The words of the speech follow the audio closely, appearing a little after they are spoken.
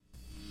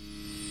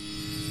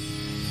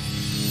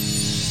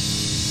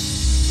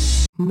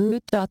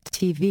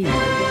Mood.tv.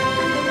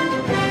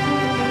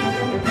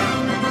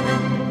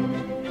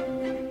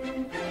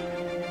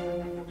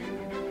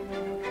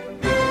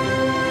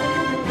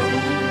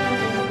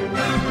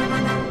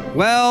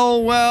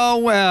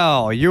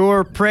 Well,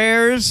 your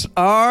prayers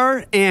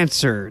are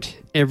answered,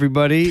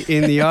 everybody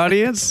in the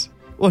audience.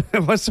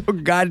 What's so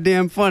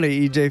goddamn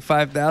funny, EJ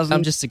 5000?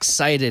 I'm just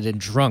excited and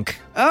drunk.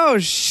 Oh,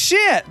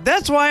 shit.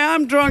 That's why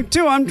I'm drunk,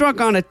 too. I'm drunk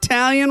on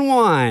Italian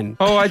wine.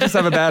 Oh, I just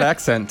have a bad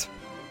accent.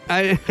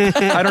 I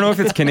don't know if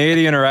it's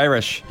Canadian or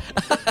Irish.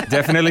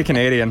 Definitely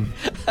Canadian.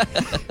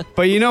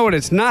 But you know what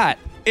it's not?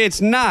 It's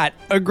not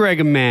a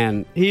Greg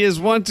man. He is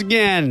once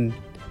again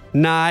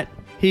not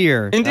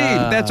here. Indeed.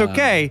 That's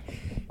okay,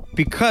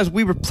 because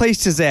we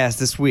replaced his ass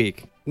this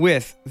week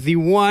with the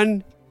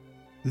one,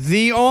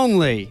 the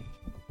only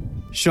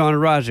Sean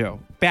Arajo.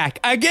 Back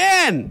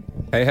again!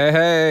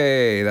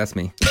 Hey, that's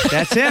me.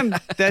 That's him.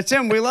 That's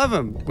him. We love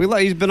him.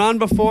 He's been on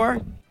before.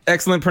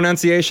 Excellent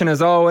pronunciation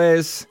as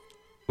always.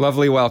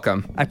 Lovely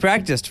welcome. I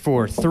practiced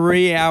for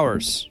 3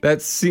 hours.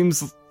 That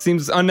seems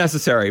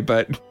unnecessary,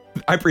 but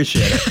I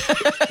appreciate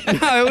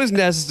it. No, it was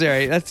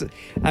necessary.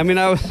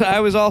 I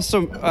was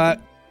also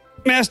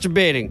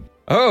masturbating.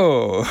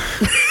 Oh,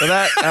 well,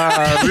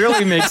 that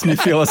really makes me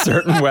feel a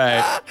certain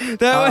way.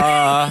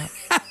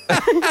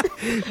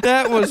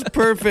 That was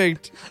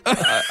perfect.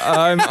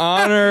 I'm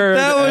honored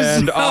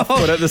and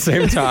off-put at the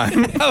same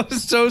time. That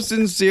was so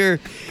sincere.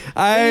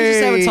 Didn't we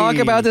just have a talk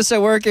about this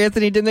at work,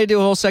 Anthony? Didn't they do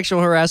a whole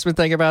sexual harassment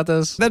thing about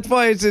this? That's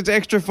why it's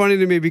extra funny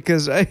to me,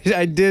 because I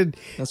did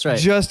That's right.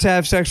 just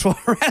have sexual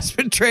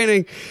harassment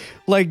training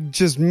like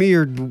just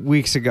mere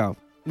weeks ago.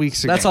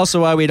 That's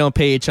also why we don't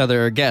pay each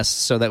other our guests,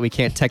 so that we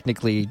can't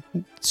technically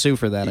sue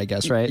for that, I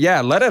guess, right? Yeah,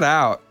 let it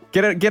out.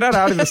 Get it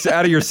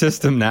out of your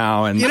system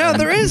now, and then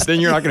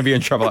you're not going to be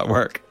in trouble at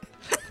work.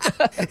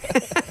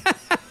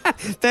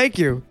 Thank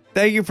you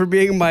for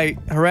being my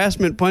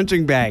harassment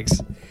punching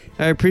bags.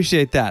 I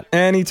appreciate that.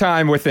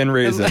 Anytime within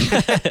reason.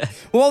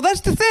 Well,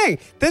 that's the thing.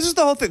 This is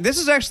the whole thing. This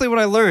is actually what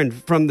I learned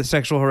from the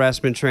sexual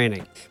harassment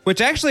training,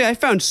 which actually I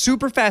found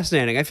super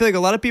fascinating. I feel like a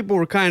lot of people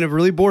were kind of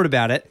really bored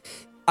about it.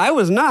 I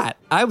was not.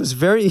 I was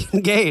very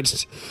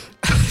engaged.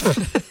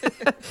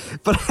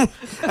 But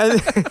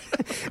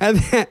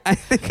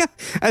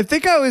I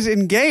think I was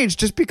engaged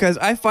just because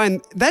I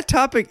find that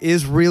topic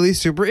is really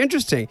super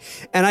interesting.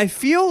 And I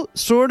feel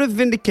sort of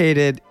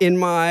vindicated in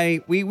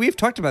my... We've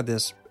talked about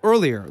this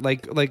earlier,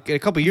 like a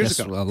couple years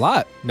ago. A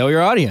lot. Know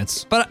your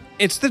audience. But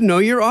it's the know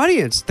your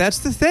audience. That's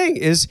the thing,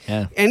 is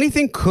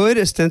anything could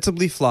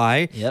ostensibly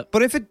fly,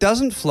 but if it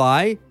doesn't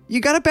fly,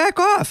 you got to back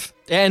off.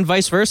 And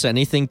vice versa.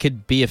 Anything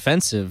could be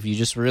offensive. You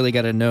just really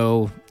got to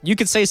know. You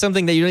could say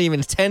something that you don't even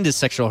intend as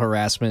sexual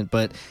harassment,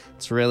 but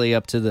it's really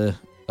up to the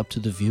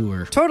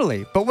viewer.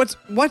 Totally. But what's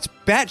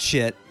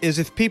batshit is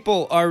if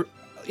people are,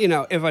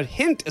 if a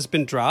hint has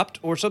been dropped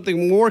or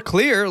something more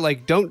clear,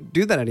 like don't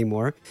do that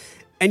anymore,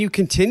 and you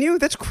continue,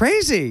 that's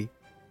crazy.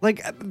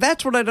 Like,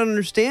 that's what I don't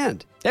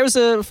understand. There was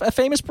a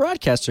famous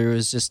broadcaster who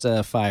was just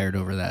fired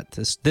over that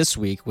this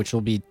week, which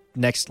will be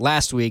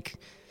last week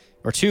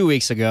or 2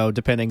 weeks ago,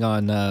 depending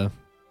on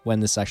when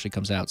this actually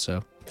comes out.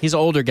 So he's an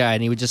older guy,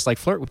 and he would just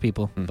flirt with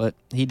people, but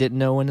he didn't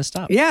know when to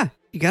stop. Yeah,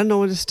 you got to know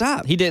when to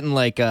stop. He didn't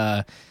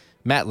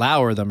Matt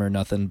Lauer them or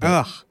nothing. But,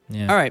 ugh.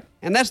 Yeah. All right,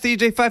 and that's the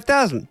EJ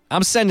 5000.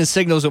 I'm sending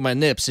signals with my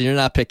nips, and you're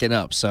not picking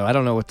up, so I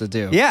don't know what to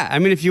do. Yeah, I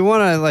mean, if you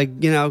want to,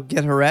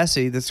 get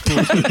harassy, that's cool.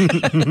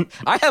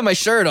 I have my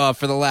shirt off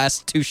for the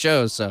last 2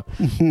 shows, so...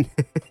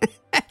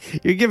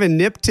 You're giving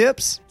nip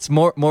tips? It's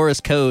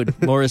Morris code.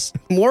 Morris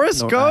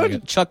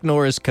code? Chuck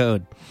Norris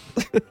code.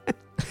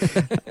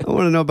 I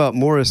want to know about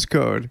Morris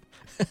code.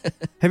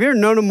 Have you ever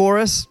known a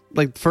Morris?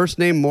 Like first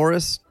name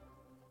Morris?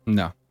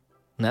 No.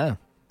 No.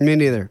 Me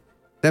neither.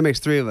 That makes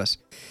 3 of us.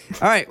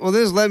 All right. Well,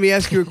 this is Let Me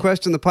Ask You a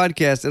Question, the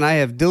podcast, and I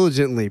have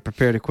diligently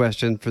prepared a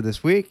question for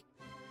this week.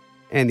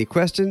 And the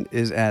question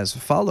is as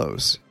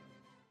follows.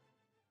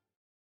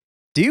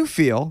 Do you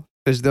feel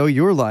as though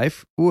your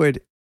life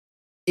would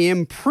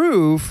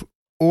improve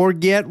or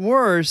get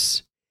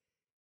worse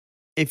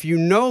if you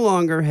no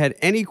longer had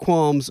any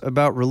qualms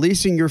about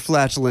releasing your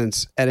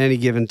flatulence at any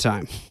given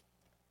time?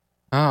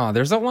 Oh,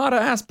 there's a lot of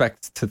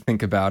aspects to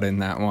think about in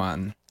that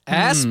one.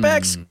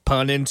 Aspects?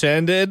 Pun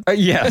intended.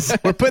 Yes.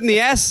 We're putting the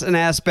S in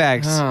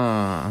aspects.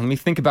 Let me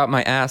think about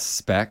my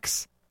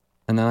aspects,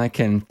 and then I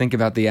can think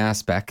about the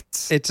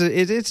aspects. It's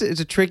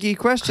a tricky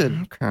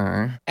question.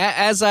 Okay.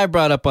 As I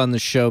brought up on the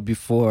show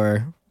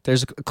before,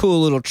 there's a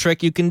cool little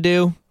trick you can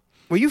do.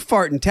 Well, you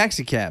fart in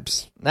taxi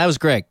cabs. That was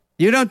Greg.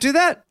 You don't do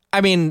that?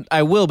 I mean,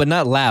 I will, but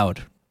not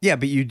loud. Yeah,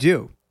 but you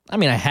do. I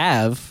mean, I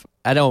have.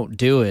 I don't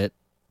do it,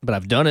 but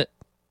I've done it.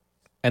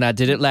 And I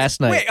did it last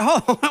night. Wait,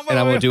 hold on. And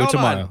I'm going to do it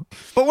tomorrow. On.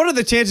 But what are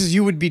the chances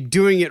you would be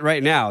doing it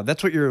right now?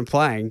 That's what you're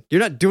implying.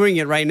 You're not doing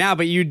it right now,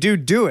 but you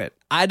do it.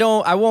 I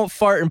won't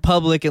fart in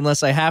public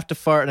unless I have to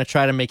fart, and I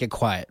try to make it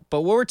quiet.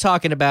 But what we're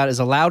talking about is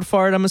a loud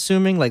fart, I'm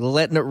assuming, like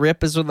letting it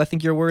rip is what I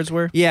think your words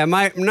were. Yeah,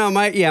 my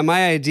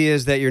idea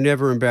is that you're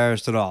never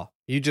embarrassed at all.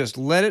 You just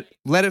let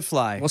it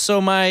fly. Well,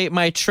 so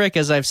my trick,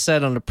 as I've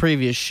said on a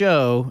previous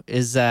show,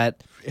 is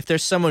that if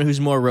there's someone who's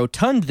more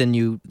rotund than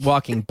you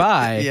walking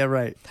by, Yeah,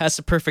 right. that's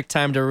the perfect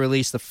time to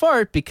release the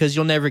fart because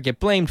you'll never get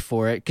blamed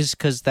for it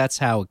because that's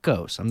how it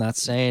goes. I'm not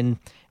saying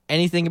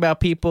anything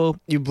about people.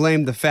 You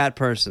blame the fat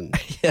person.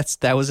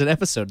 That was an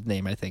episode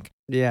name, I think.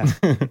 Yeah.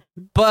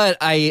 But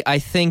I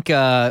think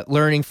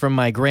learning from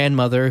my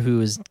grandmother,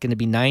 who is going to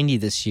be 90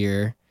 this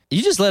year,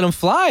 you just let them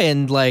fly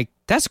and like,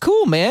 that's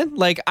cool, man.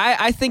 Like,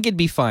 I think it'd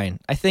be fine.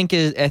 I think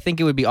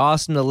it would be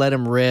awesome to let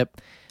him rip.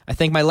 I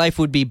think my life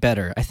would be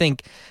better. I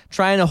think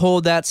trying to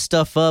hold that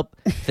stuff up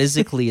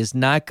physically is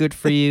not good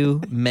for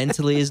you.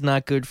 Mentally is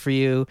not good for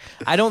you.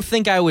 I don't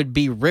think I would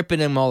be ripping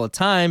him all the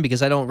time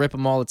because I don't rip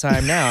him all the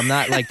time now. I'm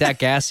not like that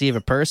gassy of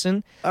a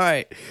person. All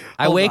right.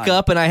 I wake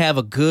up and I have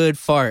a good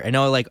fart. I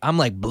know, like I'm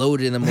like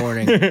bloated in the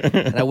morning,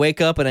 and I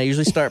wake up and I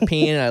usually start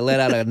peeing. And I let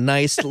out a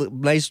nice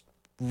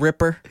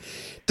ripper.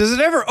 Does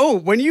it ever? Oh,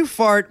 when you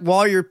fart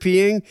while you're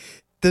peeing,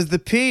 does the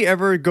pee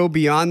ever go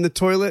beyond the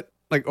toilet?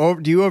 Like,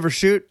 do you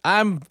overshoot?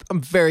 I'm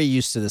very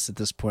used to this at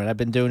this point. I've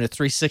been doing a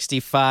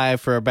 365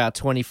 for about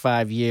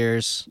 25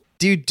 years.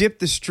 Do you dip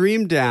the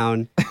stream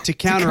down to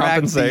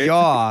counteract the compensate.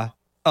 yaw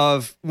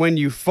of when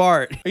you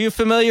fart? Are you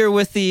familiar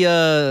with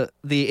the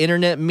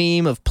internet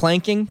meme of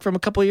planking from a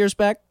couple of years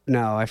back?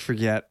 No, I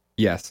forget.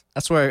 Yes.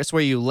 That's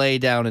where you lay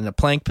down in a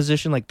plank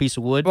position, like a piece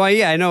of wood. Well,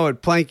 yeah, I know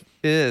what plank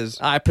is.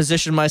 I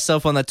position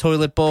myself on the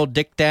toilet bowl,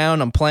 dick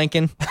down. I'm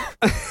planking.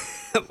 I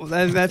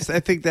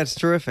think that's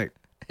terrific.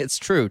 It's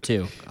true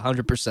too,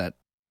 100%.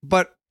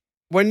 But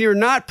when you're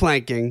not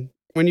planking,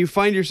 when you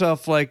find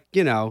yourself like,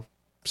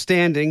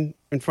 standing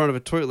in front of a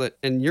toilet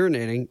and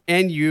urinating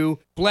and you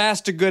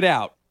blast a good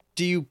out,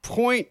 do you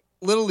point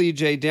little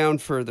EJ down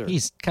further?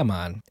 Come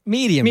on.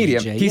 Medium.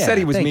 Medium. EJ. He Yeah, said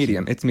he was thank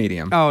medium. It's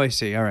medium. Oh, I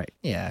see. All right.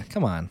 you. Yeah,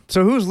 come on.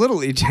 So who's little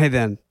EJ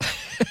then?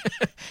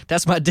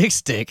 That's my dick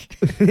stick.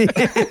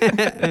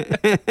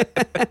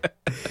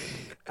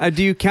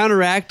 Do you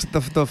counteract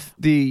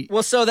the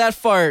Well, so that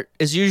fart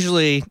is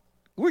usually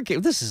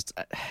this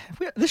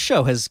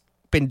show has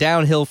been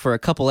downhill for a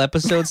couple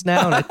episodes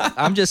now, and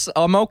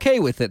I'm okay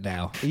with it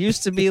now. It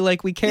used to be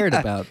like we cared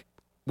about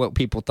what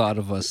people thought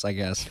of us, I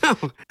guess.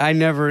 I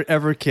never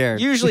ever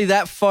cared. Usually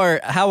that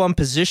fart, how I'm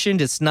positioned,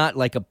 it's not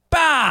like a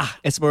bah,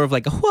 it's more of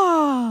like a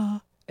wah.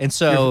 And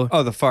so,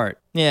 the fart.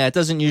 yeah, it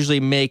doesn't usually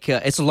make,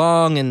 it's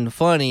long and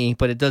funny,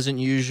 but it doesn't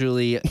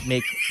usually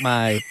make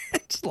my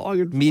It's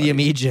long and medium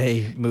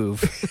EJ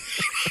move.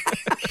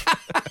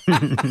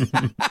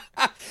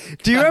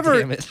 Do you ever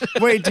damn it.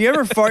 wait? Do you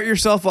ever fart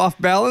yourself off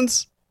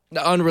balance?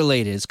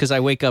 Unrelated. It's because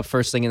I wake up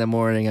first thing in the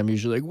morning. I'm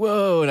usually like,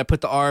 whoa, and I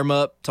put the arm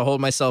up to hold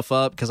myself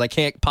up because I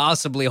can't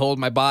possibly hold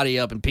my body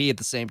up and pee at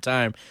the same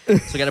time. So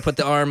I got to put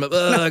the arm up.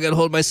 I got to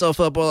hold myself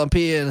up while I'm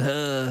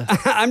peeing.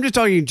 I'm just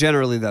talking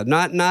generally though,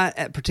 not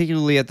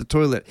particularly at the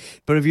toilet.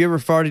 But have you ever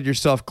farted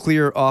yourself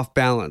clear off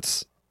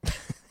balance?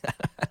 I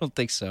don't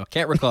think so.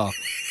 Can't recall.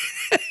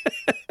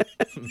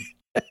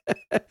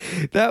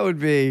 That would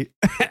be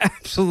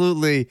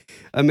absolutely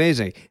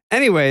amazing.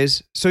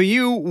 Anyways, so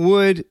you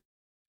would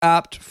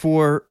opt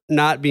for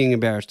not being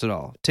embarrassed at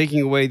all,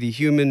 taking away the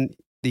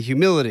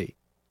humility.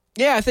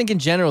 Yeah, I think in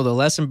general, the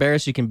less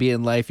embarrassed you can be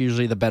in life,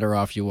 usually the better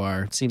off you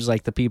are. It seems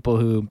like the people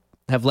who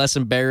have less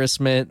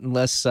embarrassment and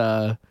less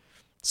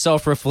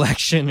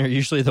self-reflection are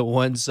usually the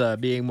ones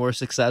being more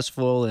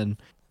successful. And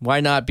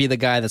why not be the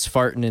guy that's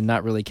farting and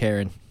not really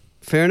caring?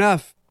 Fair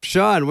enough.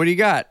 Sean, what do you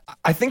got?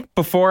 I think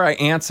before I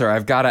answer,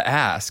 I've got to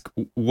ask,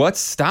 what's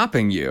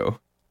stopping you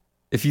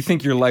if you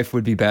think your life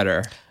would be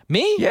better?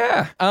 Me?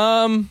 Yeah.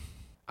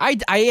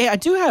 I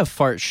do have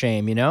fart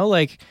shame,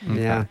 like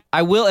Yeah.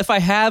 I will, if I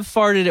have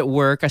farted at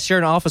work, I share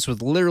an office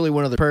with literally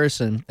one other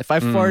person. If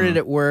I farted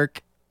at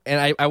work,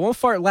 and I won't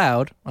fart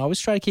loud, I always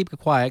try to keep it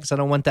quiet because I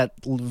don't want that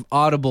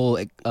audible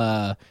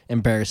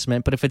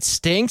embarrassment. But if it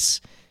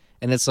stinks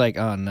and it's like,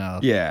 oh no.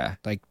 Yeah.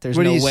 Like there's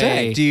What no do you way.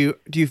 say? Do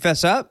you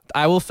fess up?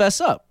 I will fess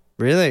up.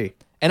 Really?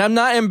 And I'm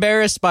not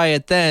embarrassed by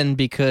it then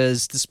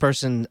because this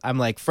person, I'm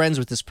like friends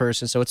with this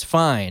person, so it's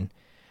fine.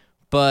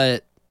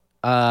 But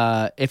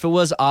if it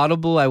was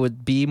audible, I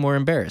would be more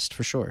embarrassed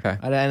for sure. Okay.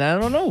 And I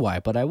don't know why,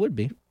 but I would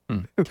be.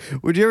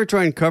 Would you ever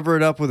try and cover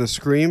it up with a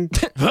scream?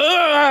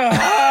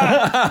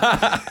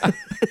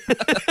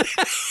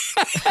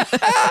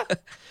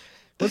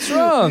 What's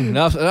wrong?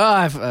 Nothing.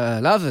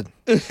 Nothing.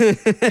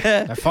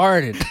 I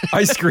farted.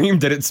 I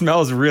screamed that it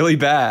smells really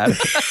bad.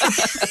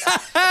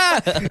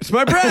 It's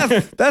my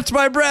breath. That's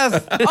my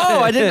breath.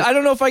 Oh, I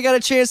don't know if I got a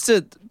chance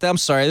to. I'm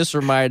sorry. This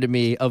reminded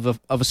me of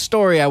a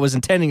story I was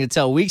intending to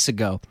tell weeks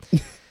ago.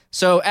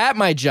 So at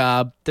my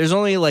job, there's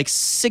only like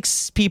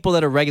 6 people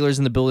that are regulars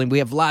in the building. We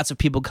have lots of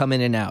people come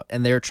in and out,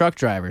 and they're truck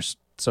drivers.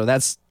 So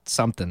that's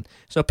something.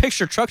 So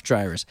picture truck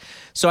drivers.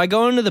 So I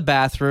go into the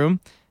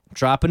bathroom,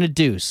 dropping a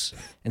deuce,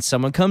 and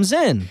someone comes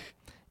in.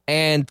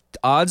 And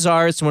odds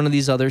are it's one of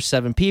these other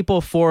 7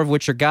 people, 4 of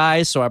which are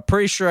guys, so I'm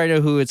pretty sure I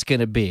know who it's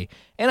going to be.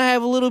 And I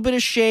have a little bit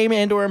of shame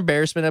and or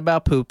embarrassment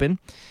about pooping.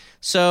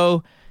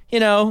 So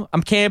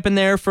I'm camping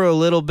there for a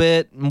little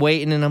bit and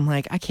waiting, and I'm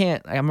like, I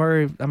can't.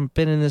 I've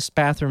been in this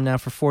bathroom now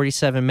for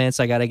 47 minutes.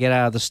 I got to get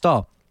out of the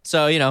stall.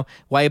 So,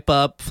 wipe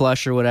up,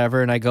 flush or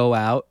whatever, and I go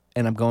out,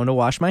 and I'm going to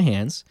wash my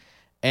hands.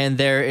 And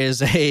there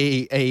is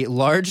a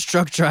large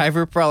truck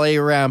driver, probably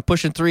around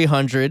pushing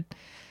 300,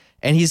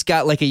 and he's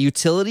got like a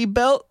utility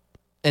belt,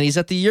 and he's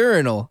at the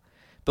urinal.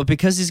 But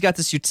because he's got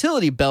this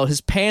utility belt,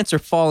 his pants are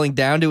falling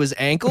down to his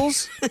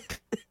ankles.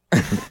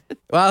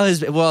 While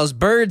his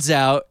bird's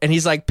out, and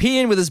he's like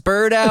peeing with his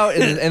bird out,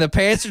 and the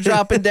pants are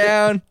dropping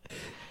down,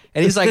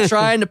 and he's like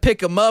trying to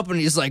pick him up, and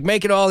he's like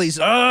making all these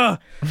he's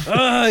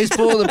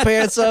pulling the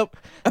pants up.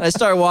 And I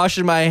start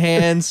washing my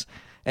hands,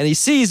 and he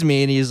sees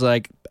me, and he's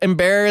like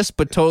embarrassed,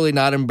 but totally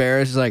not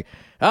embarrassed. He's like,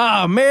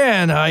 "Oh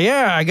man,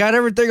 yeah, I got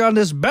everything on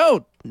this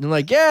belt." And I'm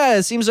like, "Yeah,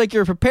 it seems like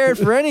you're prepared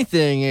for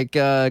anything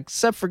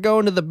except for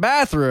going to the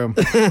bathroom."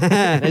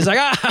 And he's like,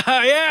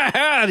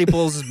 yeah. And he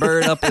pulls his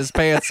bird up, his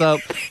pants up,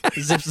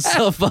 zips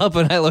himself up,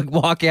 and I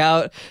walk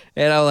out,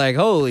 and I'm like,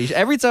 holy!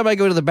 Every time I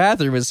go to the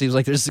bathroom, it seems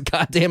like there's a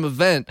goddamn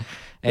event,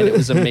 and it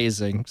was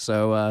amazing.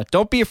 So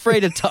don't be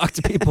afraid to talk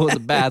to people in the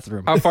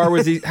bathroom. How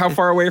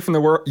far away from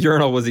the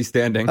urinal was he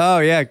standing? Oh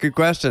yeah, good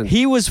question.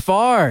 He was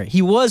far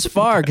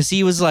because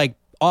he was like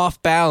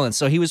off balance,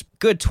 so he was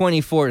good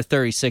 24 to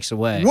 36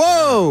 away.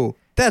 Whoa,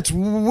 that's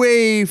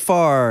way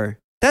far.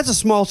 That's a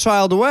small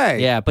child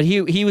away. Yeah, but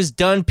he was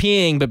done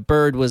peeing, but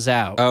bird was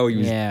out. Oh,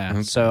 yeah.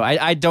 Okay. So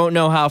I don't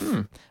know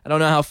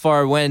how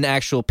far when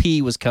actual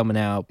pee was coming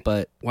out,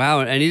 but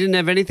wow, and he didn't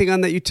have anything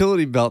on that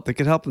utility belt that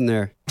could help him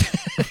there.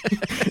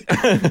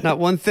 Not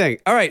one thing.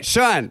 All right,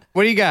 Sean,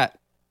 what do you got?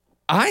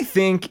 I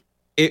think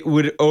it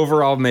would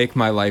overall make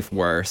my life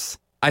worse.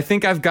 I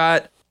think I've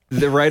got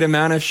the right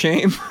amount of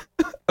shame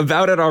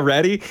about it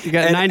already. You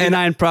got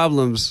 99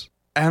 problems.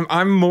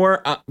 I'm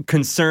more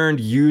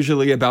concerned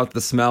usually about the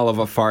smell of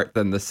a fart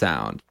than the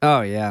sound. Oh,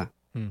 yeah.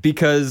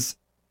 Because,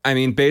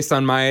 based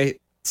on my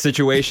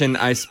situation,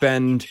 I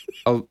spend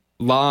a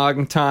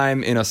long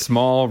time in a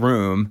small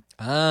room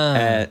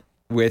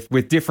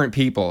with different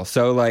people.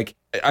 So,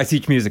 I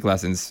teach music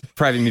lessons,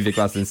 private music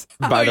lessons,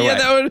 by the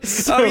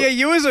way.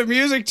 You as a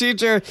music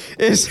teacher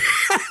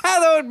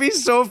that would be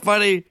so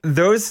funny.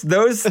 Those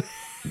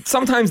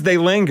sometimes they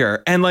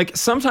linger, and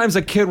sometimes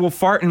a kid will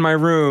fart in my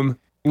room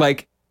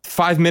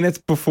 5 minutes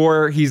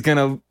before he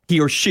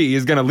or she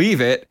is gonna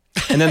leave it,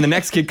 and then the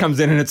next kid comes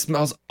in and it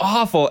smells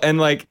awful,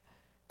 and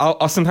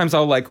I'll sometimes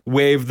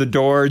wave the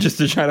door just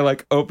to try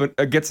to open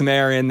get some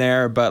air in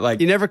there,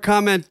 but you never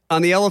comment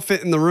on the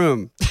elephant in the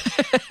room.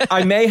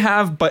 I may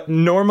have, but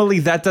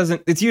normally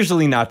it's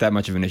usually not that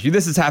much of an issue.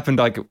 This has happened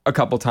a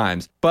couple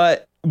times,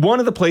 but one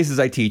of the places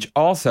I teach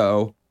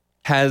also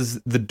has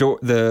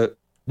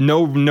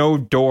no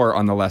door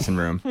on the lesson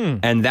room,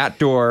 and that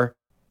door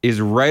is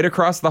right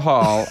across the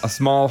hall, a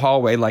small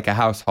hallway, like a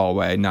house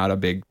hallway, not a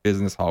big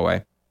business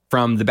hallway,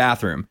 from the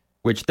bathroom,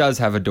 which does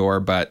have a door,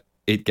 but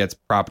it gets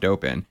propped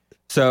open.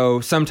 So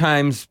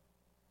sometimes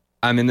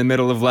I'm in the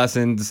middle of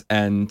lessons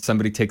and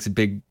somebody takes a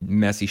big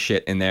messy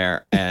shit in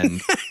there,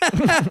 and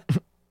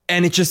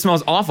and it just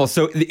smells awful.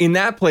 So in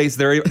that place,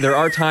 there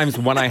are times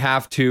when I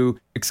have to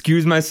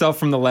excuse myself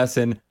from the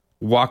lesson,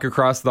 walk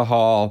across the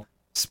hall,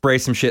 spray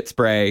some shit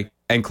spray,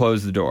 and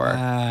close the door,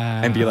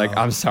 and be like,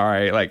 "I'm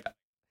sorry."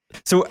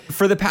 So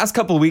for the past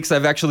couple of weeks,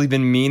 I've actually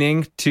been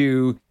meaning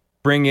to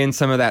bring in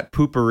some of that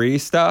poopery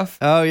stuff.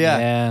 Oh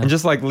yeah. And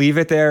just leave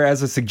it there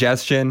as a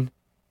suggestion,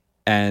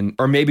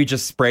 or maybe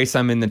just spray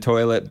some in the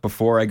toilet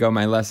before I go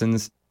my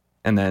lessons,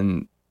 and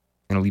then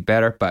it'll be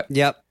better. But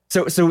yep.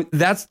 So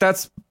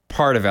that's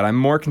part of it. I'm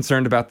more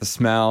concerned about the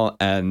smell,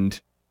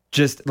 and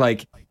just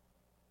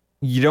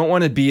you don't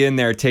want to be in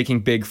there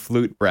taking big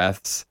flute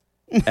breaths.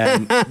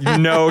 And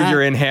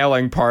you're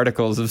inhaling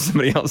particles of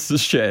somebody else's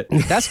shit.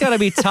 That's got to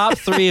be top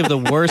 3 of the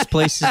worst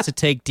places to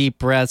take deep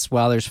breaths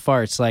while there's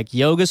farts, like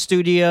yoga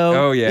studio.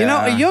 Oh,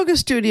 yeah. A yoga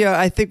studio,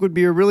 I think, would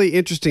be a really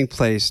interesting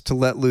place to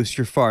let loose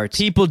your farts.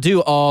 People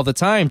do all the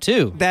time,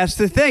 too. That's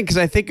the thing, because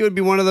I think it would be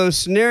one of those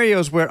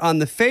scenarios where, on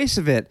the face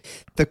of it,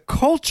 the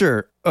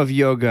culture of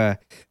yoga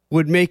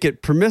would make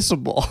it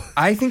permissible.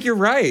 I think you're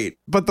right.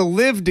 But the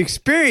lived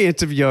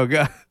experience of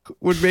yoga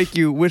would make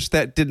you wish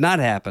that did not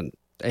happen.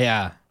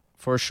 Yeah.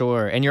 For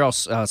sure. And you're all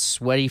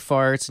sweaty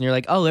farts, and you're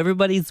like, oh,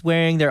 everybody's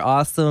wearing their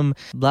awesome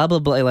blah, blah,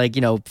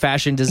 blah,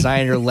 fashion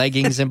designer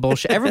leggings and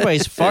bullshit.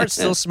 Everybody's farts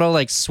still smell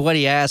like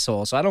sweaty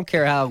assholes. So I don't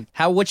care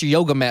what your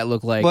yoga mat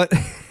look like.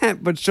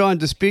 But Sean,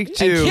 to speak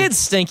to... And kids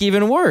stink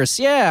even worse.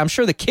 Yeah, I'm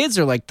sure the kids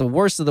are the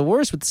worst of the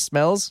worst with the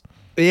smells.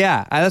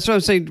 Yeah, that's what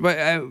I'm saying.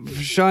 But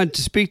Sean,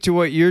 to speak to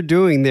what you're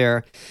doing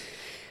there,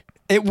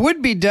 it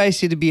would be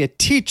dicey to be a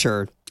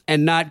teacher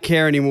and not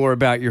care anymore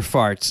about your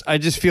farts. I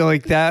just feel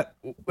like that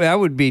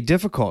would be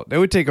difficult. It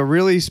would take a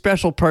really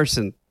special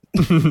person.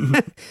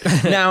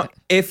 Now,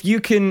 if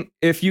you can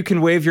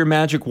wave your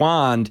magic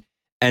wand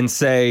and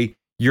say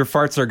your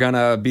farts are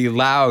gonna be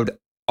loud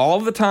all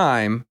the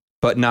time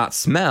but not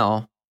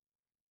smell,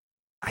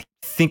 I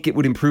think it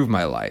would improve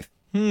my life.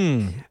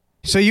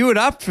 So you would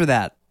opt for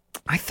that?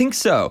 I think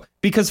so,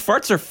 because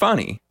farts are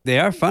funny. They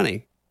are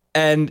funny.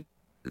 And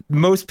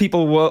most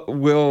people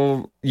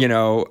will,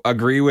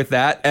 agree with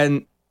that.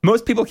 And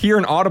most people hear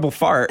an audible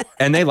fart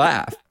and they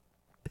laugh.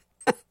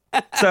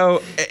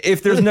 So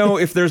if there's no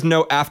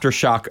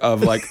aftershock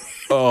of like,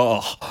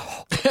 oh,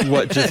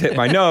 what just hit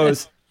my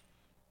nose,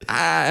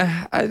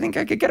 I think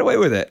I could get away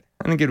with it.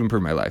 I think it'd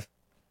improve my life.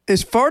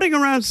 Is farting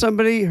around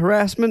somebody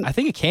harassment? I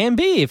think it can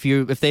be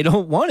if they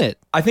don't want it.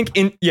 I think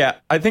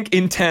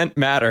intent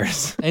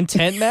matters.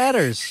 Intent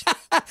matters.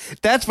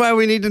 That's why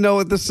we need to know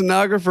what the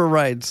stenographer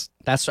writes.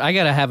 I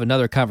got to have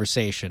another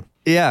conversation.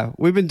 Yeah,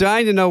 we've been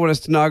dying to know what a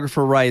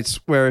stenographer writes,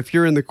 where if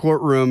you're in the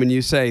courtroom and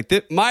you say,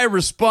 my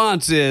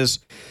response is...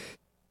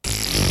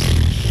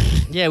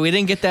 Yeah, we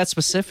didn't get that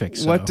specific.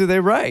 So. What do they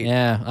write?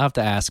 Yeah, I'll have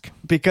to ask.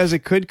 Because it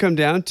could come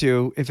down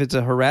to, if it's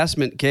a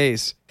harassment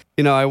case,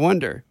 I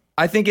wonder.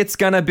 I think it's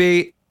going to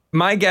be,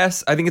 my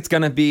guess, I think it's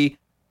going to be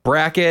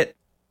bracket,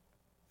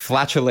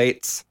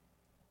 flatulates,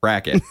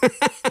 bracket.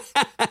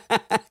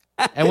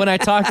 And when I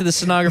talked to the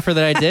stenographer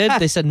that I did,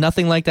 they said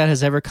nothing like that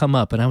has ever come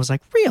up. And I was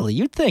like, really?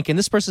 You'd think? And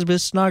this person's been a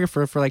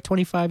stenographer for like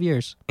 25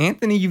 years.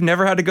 Anthony, you've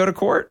never had to go to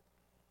court?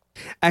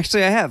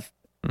 Actually, I have.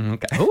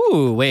 Okay.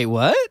 Ooh, wait,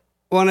 what?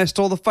 When I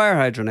stole the fire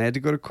hydrant, I had to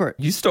go to court.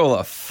 You stole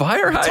a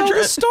fire hydrant?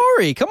 Tell the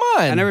story. Come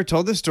on. I never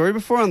told this story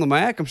before on the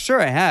mic. I'm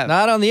sure I have.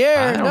 Not on the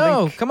air.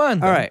 No, come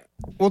on. All right.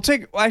 Let's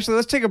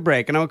take a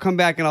break, and I'll come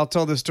back and I'll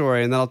tell this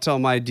story, and then I'll tell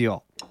my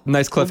deal.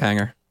 Nice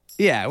cliffhanger.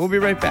 Yeah, we'll be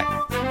right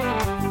back.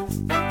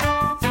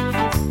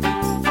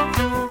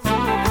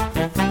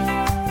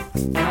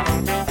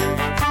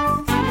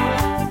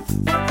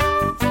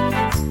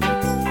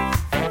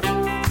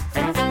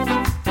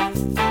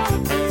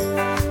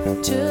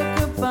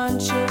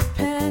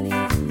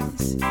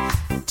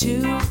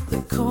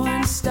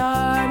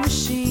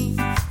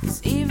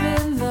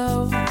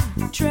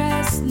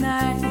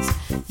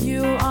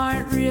 You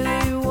aren't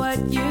really what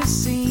you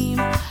seem.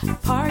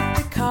 Park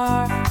the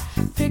car,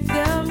 pick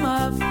them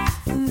up.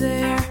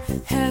 They're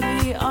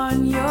heavy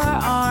on your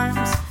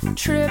arms.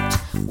 Tripped,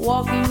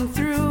 walking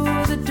through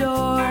the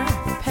door.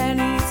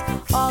 Pennies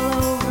all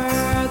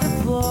over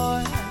the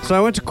floor. So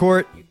I went to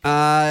court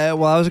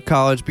while I was at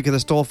college because I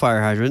stole a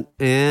fire hydrant,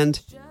 and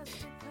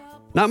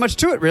not much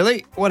to it,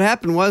 really. What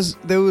happened was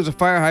there was a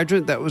fire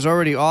hydrant that was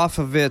already off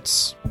of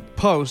its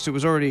post. It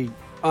was already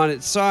on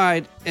its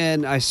side,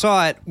 and I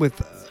saw it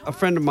with a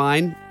friend of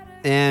mine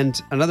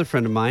and another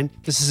friend of mine.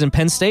 This is in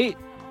Penn State?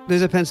 This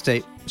is at Penn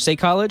State. State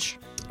College?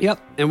 Yep.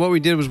 And what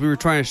we did was we were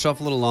trying to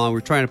shuffle it along. We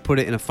were trying to put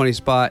it in a funny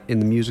spot in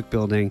the music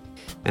building,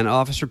 and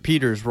Officer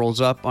Peters rolls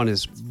up on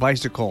his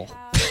bicycle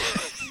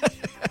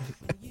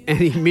and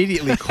he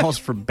immediately calls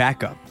for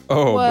backup.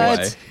 Oh, What?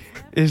 boy.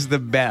 Is the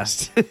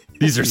best.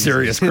 These are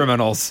serious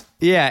criminals.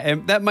 Yeah,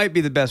 and that might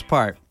be the best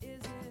part.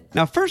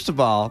 Now, first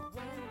of all,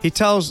 he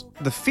tells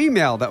the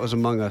female that was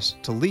among us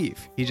to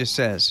leave. He just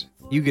says,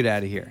 "You get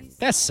out of here."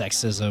 That's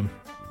sexism.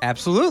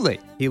 Absolutely.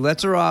 He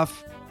lets her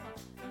off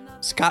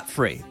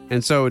scot-free.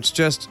 And so it's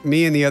just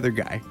me and the other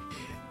guy.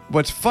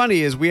 What's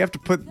funny is we have to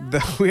put the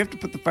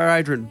fire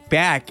hydrant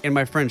back in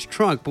my friend's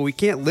trunk, but we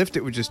can't lift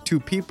it with just two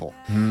people.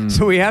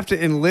 So we have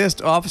to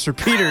enlist Officer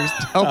Peters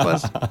to help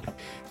us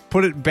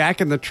put it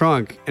back in the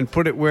trunk and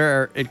put it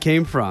where it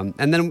came from.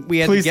 And then we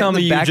had Please to get tell in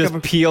me the you back just of a...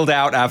 peeled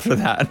out after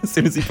that as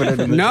soon as he put it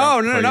in the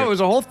No, trunk. it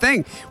was a whole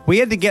thing. We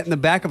had to get in the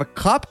back of a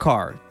cop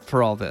car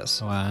for all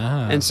this.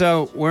 Wow. And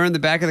so we're in the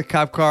back of the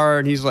cop car,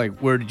 and he's like,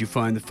 "Where did you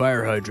find the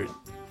fire hydrant?"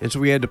 And so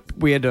we had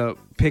to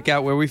pick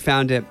out where we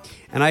found it.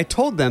 And I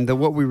told them that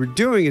what we were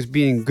doing is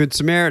being good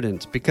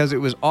Samaritans because it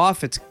was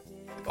off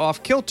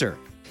kilter.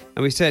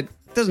 And we said,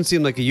 "It doesn't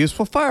seem like a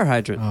useful fire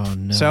hydrant." Oh,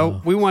 no.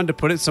 So we wanted to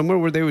put it somewhere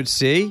where they would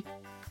see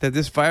that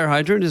this fire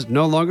hydrant is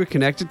no longer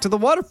connected to the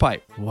water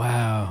pipe.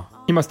 Wow.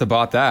 He must have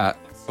bought that.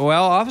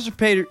 Well, Officer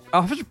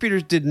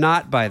Peters did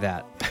not buy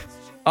that.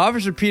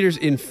 Officer Peters,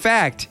 in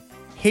fact,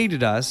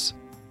 hated us,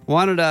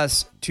 wanted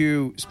us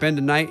to spend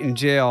a night in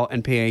jail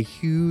and pay a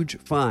huge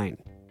fine.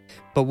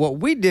 But what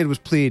we did was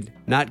plead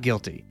not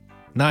guilty.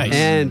 Nice.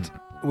 And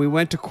we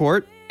went to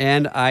court,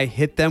 and I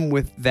hit them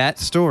with that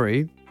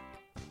story.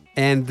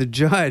 And the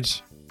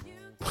judge...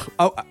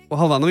 Oh, well,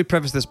 hold on. Let me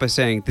preface this by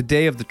saying the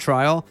day of the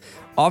trial,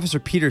 Officer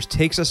Peters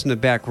takes us in the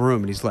back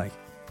room, and he's like,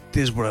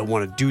 "This is what I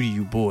want to do to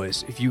you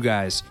boys. If you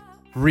guys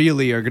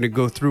really are going to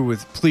go through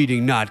with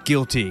pleading not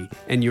guilty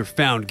and you're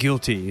found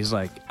guilty," he's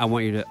like, I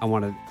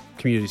want a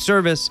community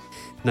service,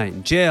 night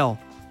in jail,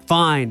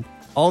 fine,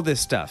 all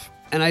this stuff.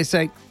 And I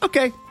say,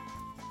 okay,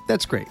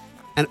 that's great.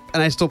 And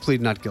I still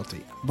plead not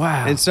guilty.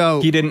 Wow. And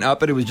so... He didn't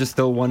up it. It was just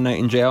still one night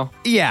in jail.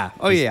 Yeah.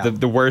 Oh, yeah.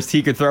 The worst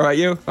he could throw at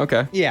you.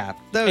 Okay. Yeah.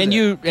 That was And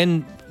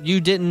it. you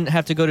didn't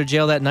have to go to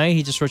jail that night.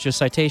 He just wrote you a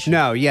citation.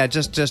 No, yeah,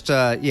 just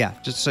a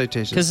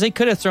citation. Because they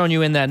could have thrown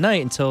you in that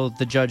night until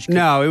the judge.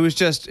 No, it was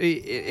just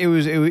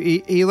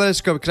he let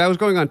us go because I was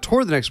going on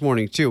tour the next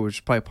morning too, which is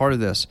probably part of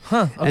this.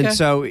 Huh, okay. And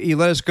so he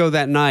let us go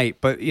that night,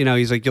 but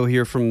he's like, "You'll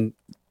hear from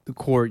the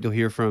court, you'll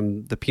hear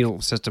from the penal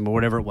system or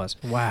whatever it was."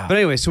 Wow. But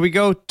anyway, so we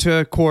go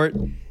to court,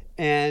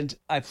 and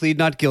I plead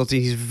not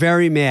guilty. He's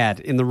very mad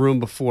in the room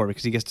before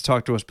because he gets to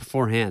talk to us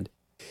beforehand.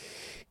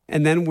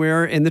 And then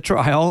we're in the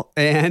trial,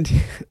 and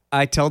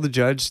I tell the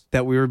judge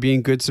that we were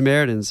being good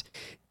Samaritans,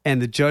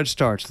 and the judge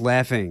starts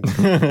laughing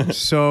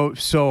so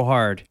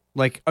hard,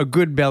 like a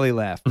good belly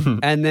laugh.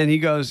 And then he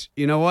goes,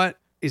 "You know what?"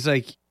 He's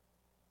like,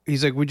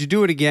 "Would you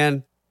do it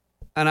again?"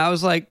 And I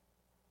was like,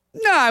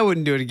 "No, I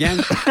wouldn't do it again."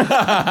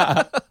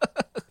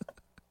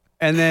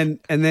 and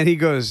then he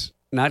goes,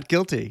 "Not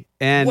guilty."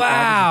 And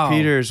Wow. Officer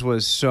Peters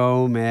was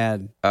so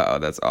mad. Oh,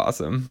 that's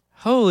awesome.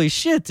 Holy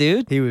shit,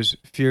 dude. He was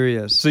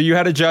furious. So you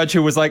had a judge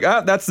who was like,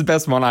 "Oh, that's the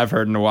best one I've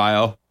heard in a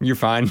while. You're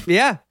fine."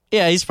 Yeah.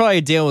 Yeah, he's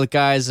probably dealing with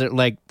guys that,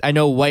 like, I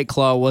know White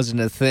Claw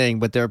wasn't a thing,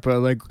 but they're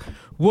probably like,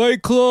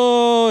 White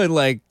Claw, and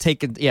like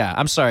taking, yeah,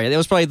 I'm sorry. It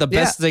was probably the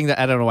best thing that,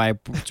 I don't know why I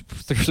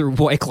threw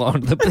White Claw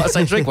under the bus.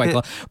 I drink White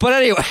Claw. But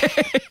anyway,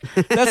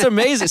 that's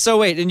amazing. So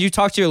wait, and you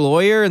talked to your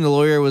lawyer, and the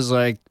lawyer was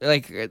like, I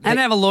didn't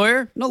have a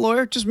lawyer. No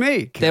lawyer, just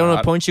me. they don't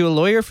appoint you a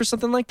lawyer for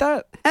something like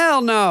that?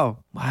 Hell no.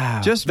 Wow.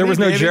 Just There me, was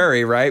no baby.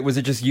 jury, right? Was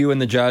it just you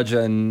and the judge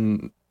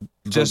and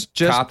Just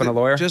cop and a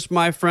lawyer? Just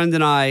my friend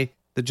and I,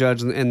 the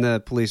judge and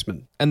the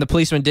policeman. And the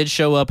policeman did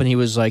show up, and he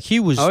was like, he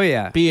was Oh,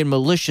 yeah. being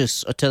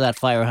malicious to that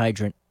fire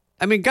hydrant.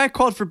 I mean, guy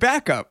called for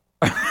backup.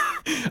 All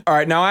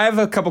right, now I have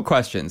a couple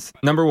questions.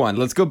 Number one,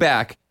 let's go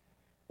back.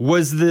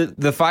 Was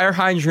the fire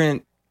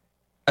hydrant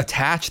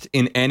attached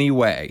in any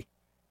way?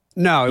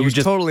 No, it You was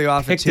just totally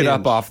off. Picked its it up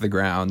hinge. off the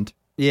ground.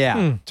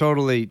 Yeah,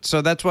 totally.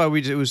 So that's why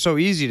it was so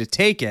easy to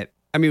take it.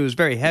 I mean, it was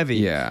very heavy.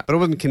 Yeah. but it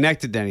wasn't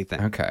connected to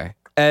anything. Okay.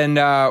 And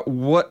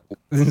what?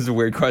 This is a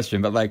weird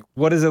question, but like,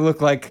 what does it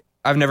look like?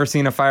 I've never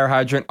seen a fire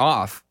hydrant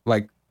off.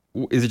 Like,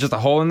 is it just a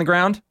hole in the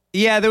ground?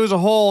 Yeah, there was a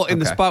hole in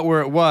the Okay. spot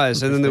where it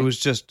was, and then there Interesting.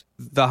 was just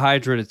the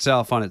hydrant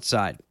itself on its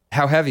side.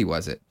 How heavy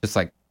was it? Just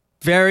like,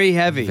 Very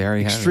heavy.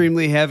 Very heavy.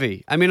 Extremely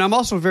heavy. I mean, I'm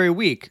also very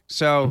weak,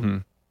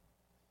 so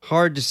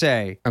hard to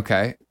say,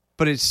 okay.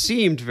 but it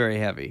seemed very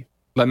heavy.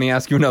 Let me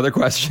ask you another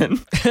question.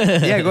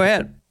 Yeah, go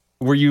ahead.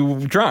 Were you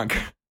drunk?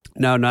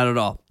 No, not at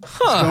all.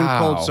 Stone Wow.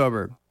 cold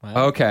sober.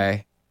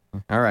 Okay.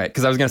 All right.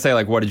 Because I was going to say,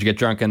 like, what did you get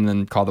drunk and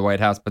then call the White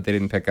House, but they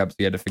didn't pick up, so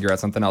you had to figure out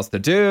something else to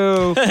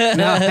do.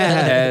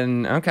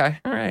 And, okay.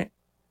 All right.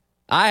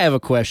 I have a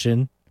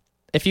question.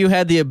 If you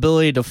had the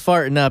ability to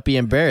fart and not be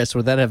embarrassed,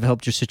 would that have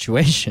helped your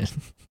situation?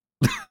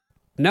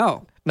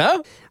 No.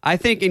 No? I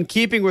think in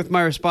keeping with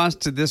my response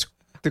to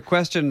the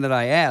question that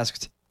I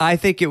asked, I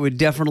think it would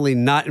definitely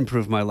not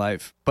improve my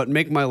life, but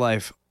make my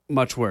life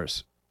much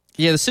worse.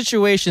 Yeah, the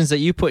situations that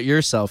you put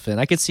yourself in.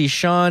 I could see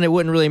Sean, it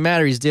wouldn't really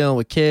matter. He's dealing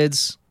with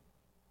kids.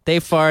 They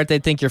fart, they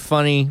think you're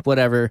funny,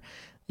 whatever.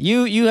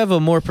 You have a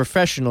more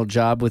professional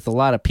job with a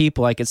lot of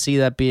people. I could see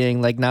that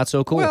being like not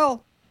so cool.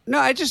 Well, no,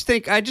 I just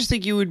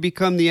think you would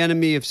become the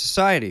enemy of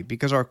society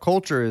because our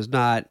culture is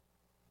not,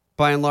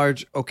 by and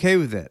large, okay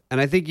with it. And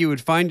I think you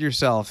would find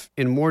yourself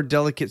in more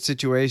delicate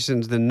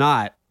situations than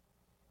not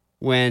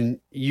when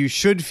you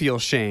should feel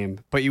shame,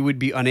 but you would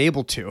be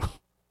unable to.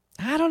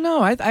 I don't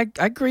know. I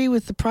agree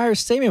with the prior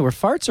statement where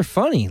farts are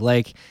funny.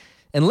 Like,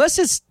 unless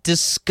it's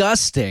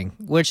disgusting,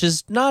 which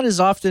is not as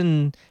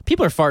often.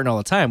 People are farting all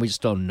the time. We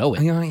just don't know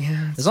it.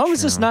 Yeah, As long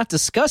as it's not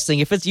disgusting.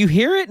 If it's you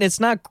hear it and it's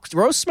not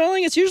gross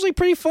smelling, it's usually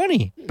pretty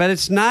funny. But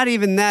it's not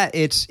even that.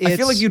 It's I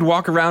feel like you'd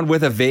walk around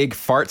with a vague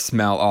fart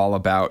smell all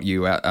about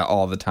you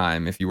all the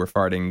time if you were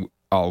farting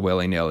all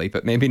willy-nilly,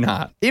 but maybe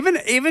not.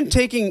 even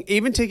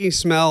taking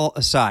smell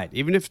aside,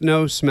 even if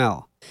no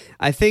smell,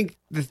 I think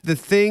the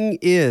thing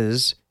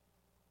is,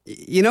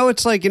 you know,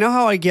 it's like, you know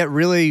how I get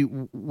really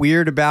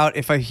weird about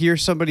if I hear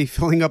somebody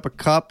filling up a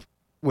cup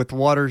with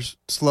water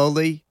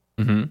slowly,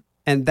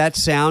 and that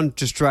sound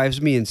just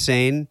drives me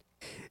insane.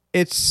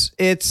 It's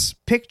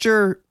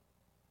picture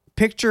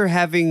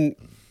having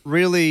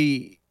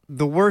really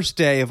the worst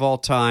day of all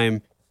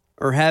time,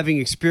 or having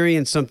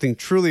experienced something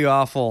truly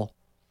awful,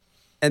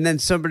 and then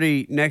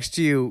somebody next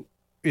to you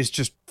is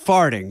just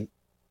farting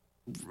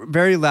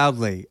very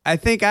loudly. I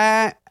think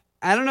I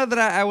don't know that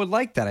I would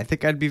like that. I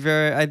think I'd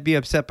be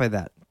upset by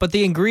that. But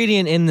the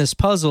ingredient in this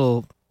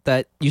puzzle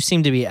that you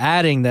seem to be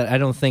adding that I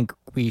don't think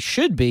we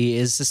should be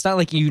is it's not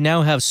like you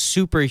now have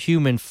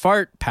superhuman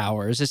fart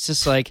powers. It's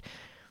just like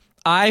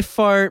I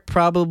fart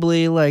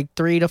probably like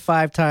 3 to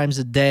 5 times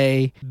a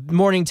day,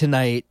 morning to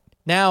night.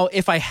 Now,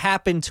 if I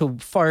happen to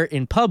fart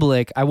in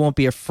public, I won't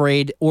be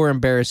afraid or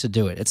embarrassed to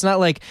do it. It's not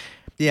like,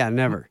 Yeah,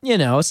 never. you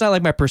know, it's not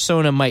like my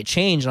persona might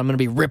change and I'm going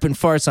to be ripping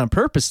farts on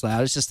purpose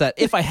loud. It's just that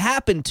if I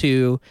happen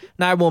to,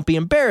 now I won't be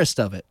embarrassed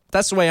of it.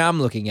 That's the way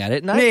I'm looking at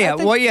it. And I think,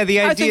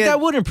 the I think idea. that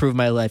would improve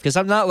my life because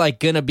I'm not like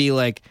going to be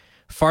like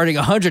farting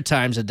 100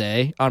 times a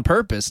day on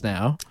purpose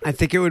now. I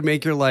think it would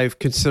make your life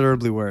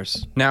considerably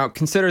worse. Now,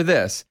 consider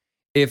this.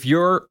 If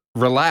you're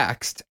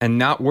relaxed and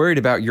not worried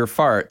about your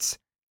farts,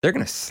 they're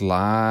going to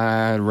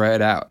slide right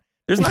out.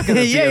 There's not going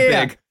to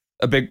be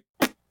a big,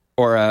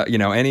 or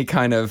any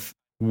kind of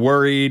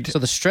worried. So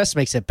the stress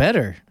makes it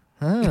better.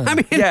 Huh. I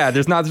mean, Yeah,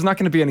 there's not going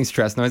to be any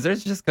stress noise.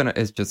 It's just going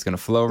to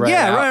flow right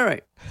out.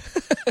 right.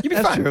 You'll be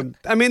That's fine. true.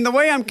 I mean, the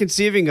way I'm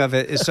conceiving of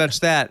it is such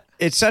that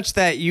it's such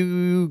that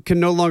you can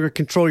no longer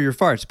control your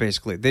farts,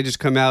 basically. They just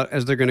come out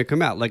as they're going to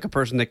come out, like a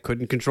person that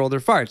couldn't control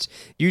their farts.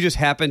 You just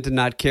happen to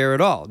not care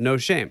at all. No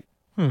shame.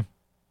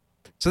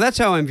 So that's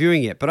how I'm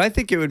viewing it. But I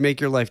think it would make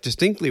your life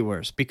distinctly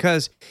worse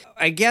because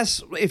I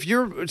guess if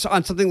you're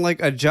on something like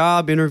a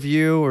job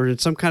interview or in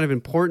some kind of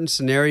important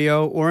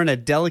scenario or in a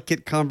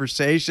delicate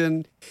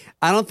conversation,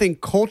 I don't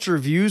think culture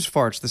views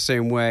farts the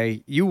same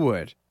way you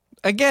would.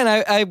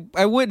 Again,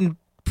 I wouldn't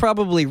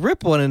probably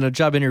rip one in a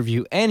job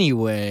interview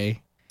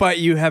anyway. But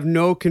you have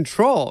no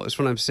control, is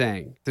what I'm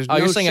saying. There's no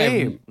You're saying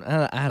shame.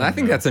 I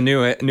think that's a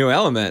new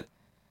element.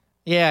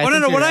 Yeah.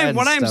 No.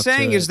 What I'm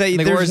saying is that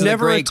there's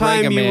never a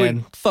time you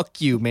would.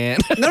 Fuck you, man.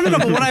 No.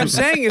 But what I'm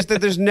saying is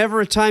that there's never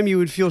a time you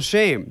would feel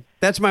shame.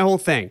 That's my whole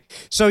thing.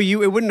 So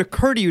it wouldn't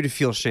occur to you to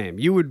feel shame.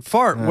 You would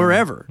fart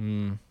wherever.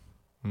 And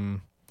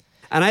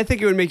I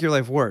think it would make your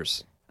life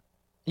worse.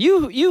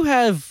 You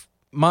have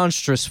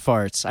monstrous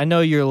farts. I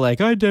know you're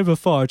like, I never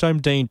fart, I'm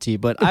dainty,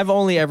 but I've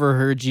only ever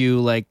heard you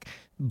like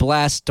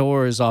blast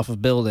doors off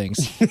of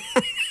buildings.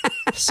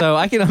 So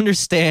I can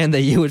understand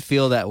that you would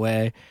feel that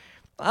way.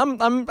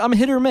 I'm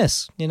hit or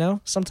miss, you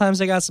know?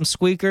 Sometimes I got some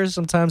squeakers,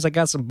 sometimes I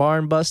got some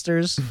barn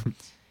busters.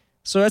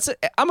 So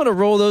I'm going to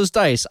roll those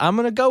dice. I'm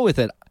going to go with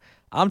it.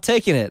 I'm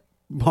taking it.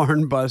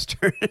 Barn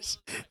busters.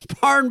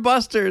 Barn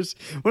busters.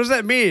 What does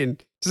that mean?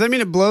 Does that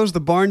mean it blows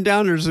the barn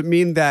down, or does it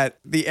mean that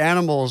the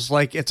animals,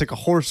 like, it's like a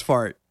horse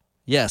fart?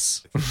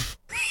 Yes.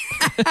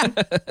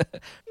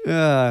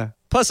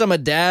 Plus, I'm a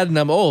dad and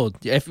I'm old.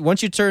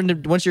 Once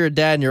you're a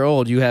dad and you're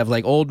old, you have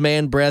like old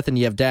man breath and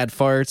you have dad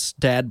farts,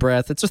 dad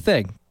breath. It's a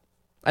thing.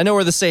 I know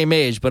we're the same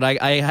age, but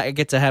I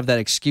get to have that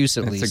excuse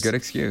at least. It's a good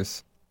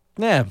excuse.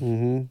 Yeah.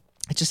 Mm-hmm.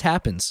 It just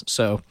happens.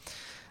 So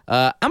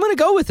I'm going to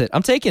go with it.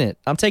 I'm taking it.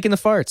 I'm taking the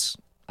farts.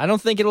 I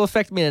don't think it'll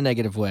affect me in a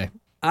negative way.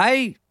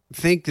 I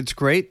think it's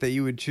great that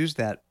you would choose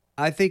that.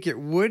 I think it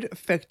would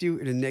affect you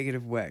in a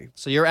negative way.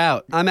 So you're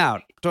out. I'm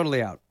out.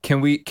 Totally out. Can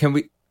we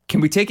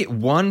take it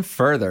one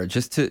further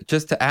just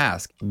to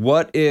ask,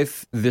 what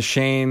if the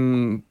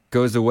shame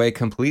goes away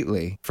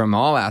completely from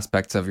all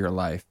aspects of your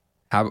life?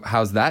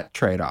 How's that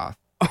trade-off?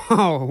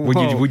 Oh,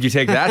 would you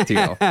take that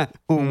deal?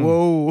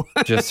 Whoa.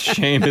 Just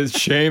shame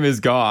is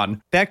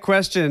gone. That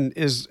question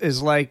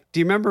is like, do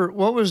you remember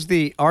what was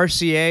the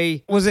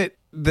RCA? Was it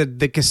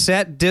the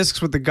cassette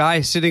discs with the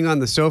guy sitting on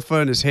the sofa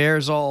and his hair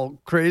is all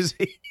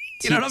crazy?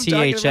 You know what I'm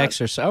talking about?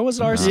 THX or so. Oh,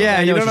 was it RCA? Yeah,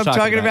 I you know what I'm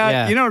talking about?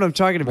 Yeah. You know what I'm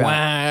talking about. Wow,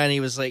 and he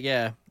was like,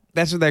 yeah.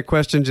 That's what that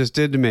question just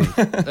did to me.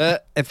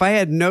 If I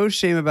had no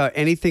shame about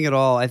anything at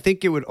all, I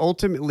think it would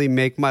ultimately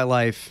make my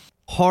life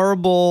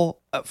horrible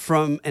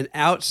from an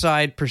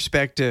outside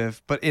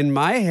perspective. But in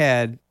my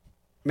head,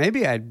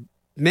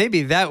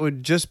 maybe that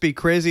would just be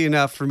crazy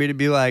enough for me to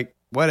be like,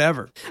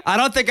 whatever. I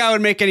don't think I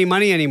would make any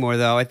money anymore,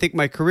 though. I think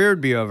my career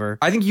would be over.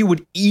 I think you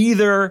would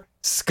either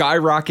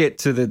skyrocket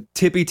to the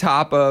tippy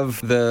top of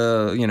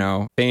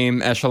the,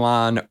 fame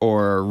echelon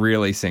or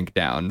really sink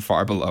down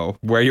far below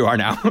where you are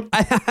now.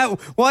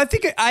 Well, I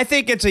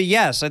think it's a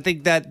yes. I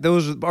think that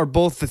those are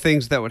both the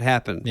things that would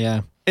happen.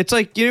 Yeah. It's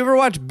like, you ever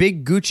watch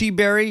Big Gucci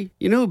Berry?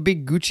 You know who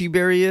Big Gucci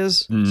Berry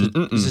is?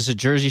 Is this a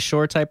Jersey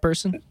Shore type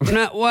person?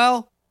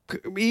 Well,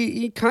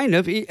 he kind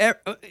of.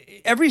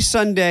 Every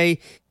Sunday,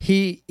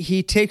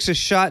 he takes a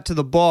shot to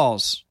the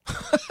balls.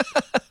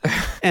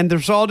 And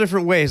there's all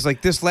different ways.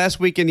 Like this last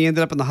weekend, he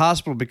ended up in the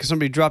hospital because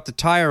somebody dropped a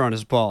tire on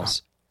his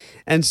balls.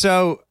 And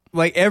so,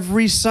 like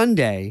every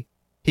Sunday,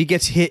 he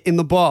gets hit in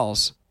the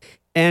balls.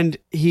 And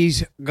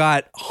he's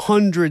got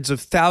hundreds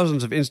of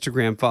thousands of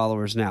Instagram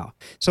followers now.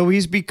 So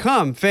he's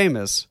become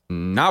famous.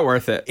 Not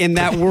worth it. In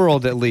that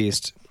world, at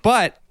least.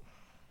 But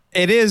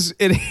it is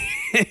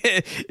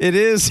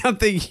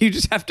something you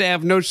just have to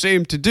have no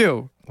shame to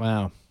do.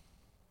 Wow.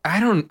 I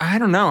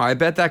don't know. I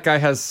bet that guy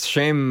has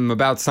shame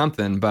about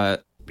something,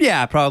 but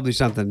yeah, probably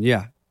something.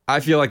 Yeah. I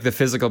feel like the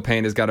physical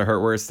pain has got to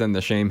hurt worse than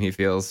the shame he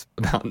feels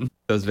about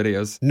those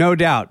videos. No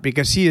doubt,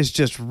 because he is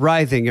just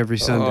writhing every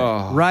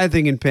Sunday,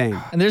 writhing in pain.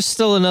 And there's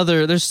still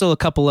a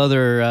couple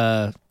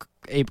other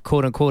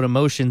quote unquote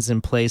emotions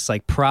in place,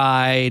 like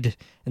pride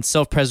and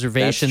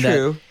self-preservation. That's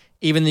true. That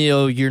even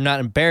though you're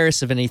not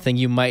embarrassed of anything,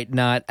 you might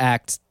not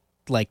act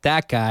like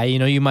that guy.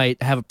 You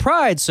might have a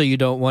pride, so you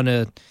don't want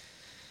to.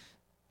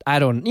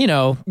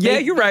 Yeah,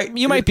 you're right.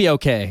 You might be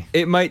okay.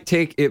 You might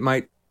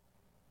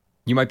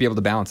be able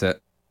to balance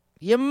it.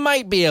 You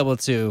might be able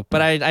to,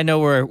 but I know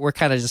we're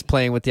kind of just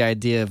playing with the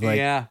idea of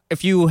like,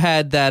 if you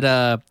had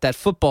that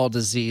football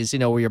disease,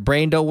 where your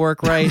brain don't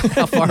work right,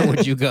 how far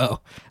would you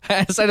go?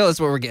 So I know that's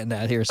what we're getting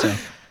at here. So,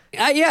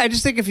 I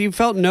just think if you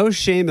felt no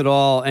shame at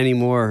all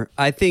anymore,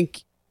 I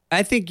think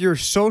your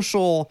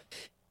social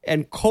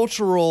and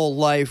cultural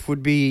life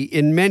would be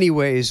in many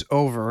ways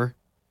over,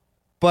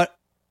 but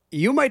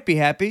you might be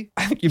happy.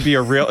 I think you'd be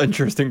a real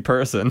interesting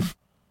person.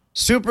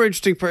 Super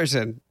interesting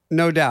person,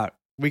 no doubt.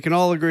 We can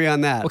all agree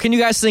on that. Well, can you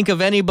guys think of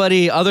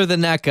anybody other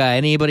than that guy,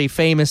 anybody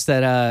famous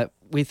that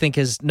we think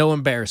has no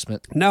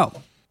embarrassment? No,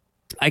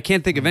 I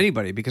can't think of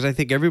anybody because I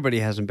think everybody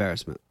has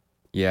embarrassment.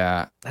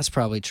 Yeah. That's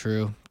probably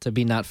true. To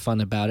be not fun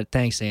about it.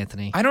 Thanks,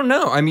 Anthony. I don't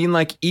know. I mean,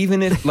 like,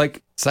 even if,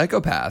 like,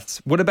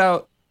 psychopaths, what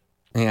about,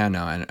 yeah,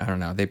 no, I don't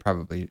know. They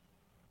probably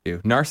do.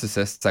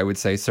 Narcissists, I would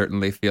say,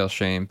 certainly feel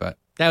shame, but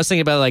I was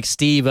thinking about like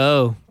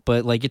Steve-O,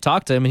 but like you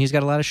talk to him and he's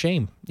got a lot of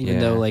shame, even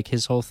Yeah. though like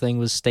his whole thing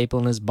was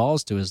stapling his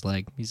balls to his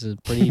leg. He's a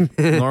pretty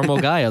normal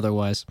guy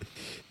otherwise.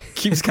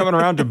 keeps coming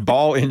around to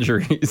ball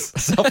injuries,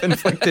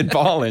 self-inflicted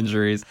ball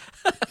injuries.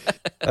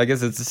 I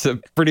guess it's a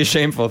pretty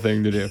shameful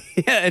thing to do.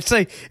 Yeah, it's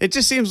like it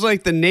just seems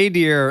like the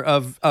nadir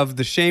of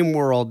the shame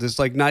world is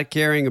like not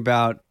caring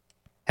about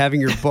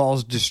having your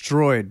balls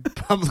destroyed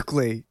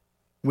publicly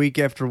week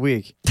after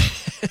week.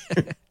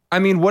 I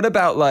mean, what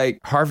about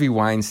like Harvey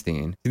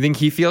Weinstein? You think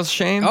he feels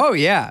shame? Oh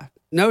yeah,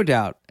 no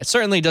doubt. It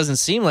certainly doesn't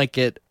seem like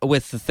it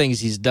with the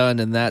things he's done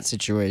in that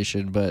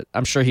situation, but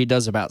I'm sure he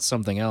does about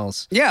something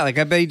else. Yeah, like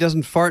I bet he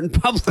doesn't fart in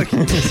public.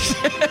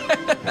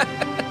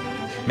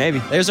 Maybe.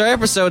 There's our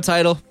episode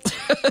title.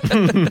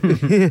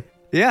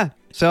 Yeah,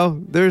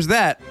 so there's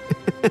that.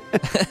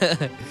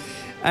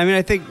 I mean,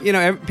 I think,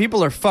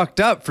 people are fucked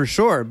up for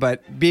sure,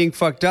 but being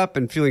fucked up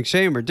and feeling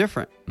shame are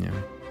different. Yeah.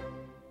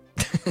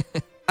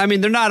 I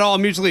mean, they're not all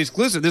mutually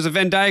exclusive. There's a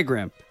Venn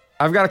diagram.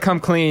 I've got to come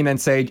clean and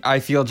say I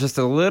feel just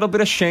a little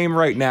bit of shame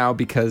right now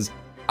because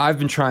I've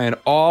been trying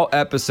all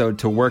episode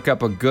to work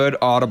up a good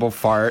audible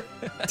fart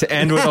to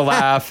end with a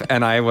laugh,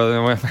 and I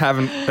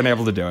haven't been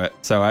able to do it.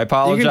 So I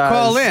apologize. You can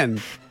call in.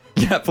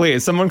 Yeah,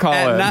 please, someone call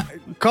in.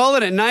 Call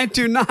it at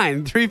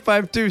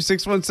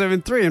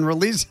 929-352-6173 and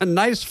release a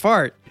nice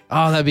fart.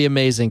 Oh, that'd be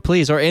amazing.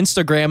 Please. Or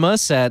Instagram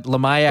us at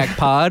Lamayak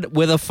Pod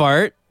with a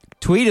fart.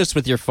 Tweet us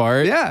with your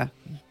fart. Yeah.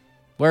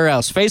 Where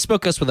else?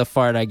 Facebook us with a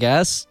fart, I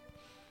guess.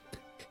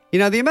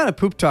 The amount of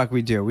poop talk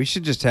we do, we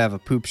should just have a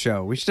poop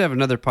show. We should have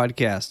another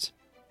podcast.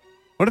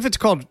 What if it's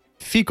called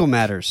Fecal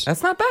Matters?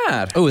 That's not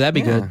bad. Oh, that'd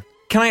be good.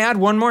 Can I add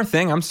one more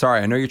thing? I'm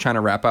sorry. I know you're trying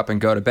to wrap up and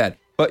go to bed,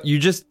 but you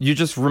just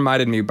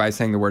reminded me by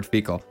saying the word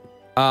fecal.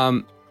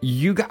 I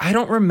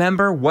don't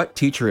remember what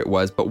teacher it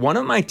was, but one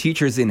of my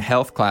teachers in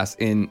health class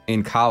in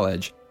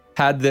college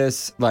had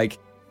this like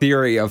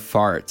theory of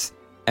farts,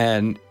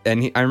 and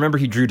I remember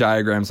he drew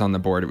diagrams on the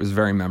board. It was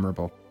very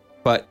memorable.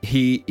 But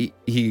he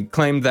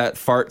claimed that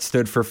fart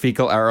stood for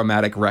fecal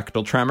aromatic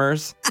rectal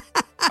tremors.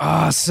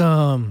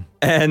 Awesome.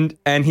 And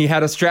he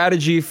had a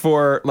strategy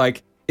for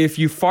like if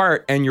you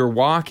fart and you're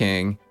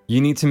walking,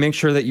 you need to make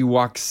sure that you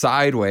walk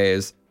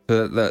sideways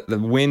so that the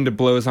wind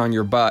blows on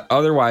your butt.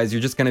 Otherwise,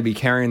 you're just going to be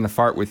carrying the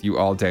fart with you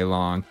all day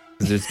long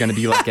because there's going to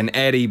be like an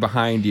eddy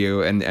behind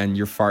you and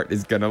your fart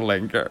is going to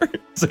linger.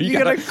 So You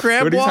gotta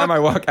crab every walk? time I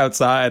walk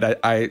outside,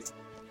 I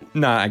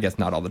guess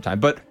not all the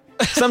time, but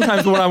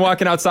sometimes when I'm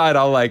walking outside,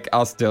 I'll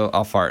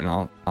fart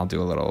and I'll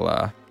do a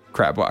little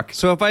crab walk.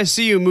 So if I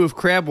see you move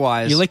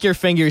crab-wise... You lick your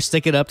finger,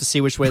 stick it up to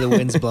see which way the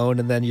wind's blowing,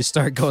 and then you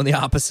start going the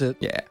opposite.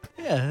 Yeah.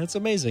 Yeah, that's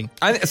amazing.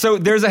 So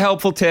there's a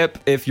helpful tip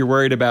if you're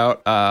worried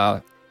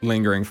about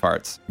lingering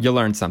farts. You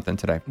learned something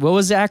today. What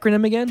was the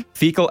acronym again?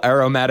 Fecal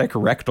aromatic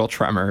rectal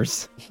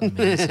tremors.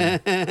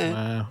 Amazing.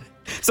 Wow.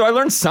 So I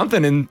learned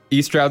something in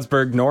East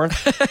Stroudsburg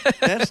North.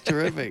 That's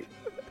terrific.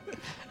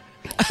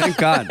 Thank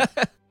God.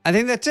 I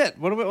think that's it.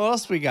 What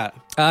else we got?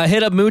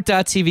 Hit up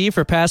moot.tv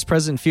for past,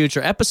 present, and future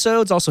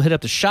episodes. Also hit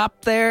up the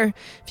shop there.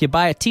 If you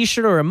buy a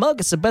t-shirt or a mug,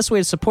 it's the best way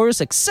to support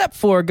us, except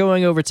for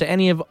going over to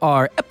any of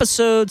our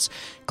episodes,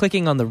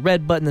 clicking on the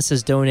red button that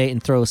says donate,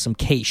 and throw some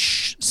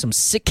cash, some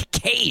sick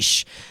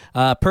cash.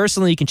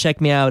 Personally, you can check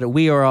me out at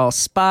We Are All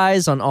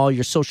Spies on all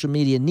your social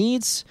media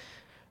needs.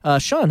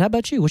 Sean, how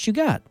about you? What you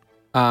got?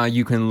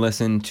 You can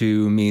listen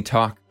to me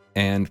talk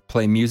and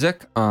play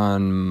music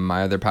on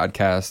my other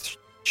podcast,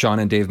 Sean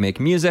and Dave Make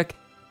Music.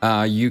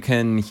 You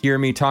can hear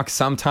me talk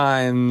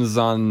sometimes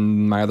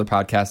on my other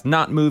podcast,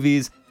 Not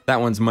Movies.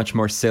 That one's much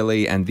more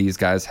silly, and these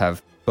guys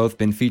have both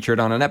been featured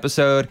on an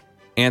episode.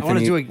 I want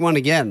Anthony, to do one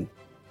again.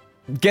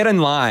 get in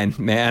line,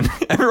 man.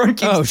 Everyone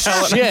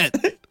keeps shit.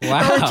 Wow.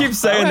 Everyone keeps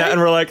saying that, and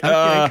we're like,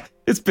 Okay.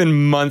 it's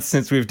been months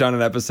since we've done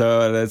an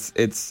episode.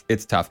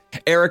 It's tough.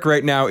 Eric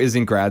right now is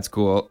in grad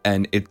school,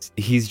 and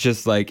he's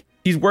just like,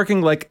 he's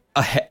working like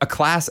a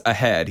class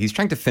ahead. He's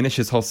trying to finish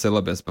his whole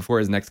syllabus before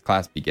his next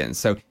class begins.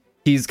 So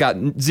he's got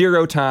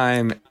zero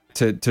time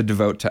to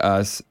devote to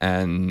us,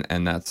 and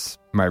that's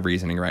my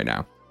reasoning right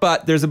now.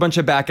 But there's a bunch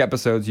of back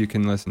episodes you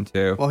can listen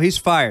to. Well, he's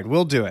fired.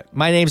 We'll do it.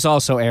 My name's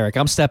also Eric.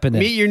 I'm stepping in.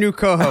 Meet your new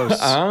co-host.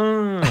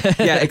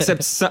 Yeah,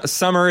 except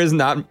Summer is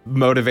not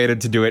motivated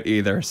to do it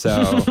either.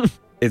 So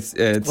it's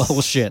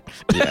Well, shit.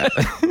 yeah.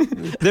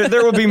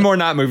 there will be more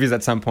Not Movies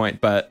at some point,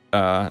 but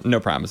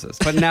no promises.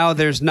 But now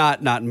there's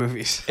not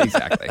movies.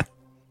 Exactly.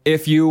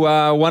 If you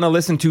want to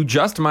listen to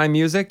just my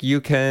music,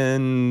 you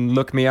can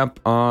look me up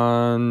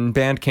on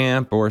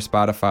Bandcamp or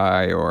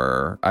Spotify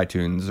or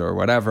iTunes or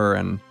whatever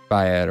and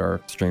buy it or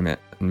stream it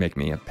and make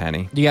me a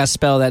penny. You gotta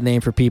spell that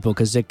name for people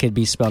because it could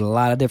be spelled a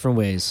lot of different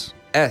ways.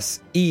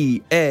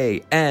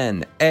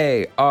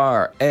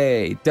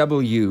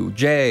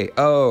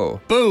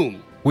 SEANARAWJO.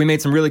 Boom. We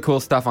made some really cool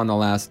stuff on the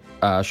last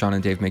Sean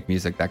and Dave Make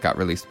Music that got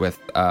released with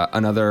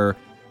another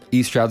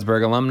East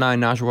Stroudsburg alumni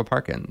Najwa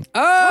Parkins.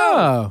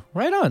 Oh,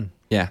 right on.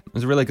 Yeah, it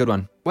was a really good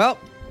one. Well,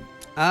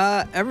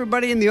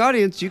 everybody in the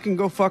audience, you can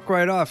go fuck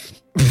right off.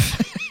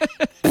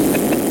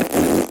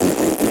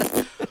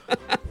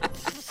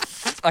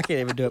 I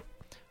can't even do it.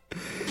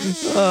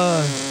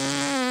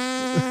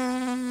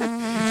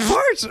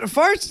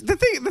 Farts.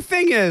 The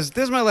thing is,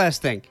 this is my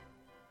last thing.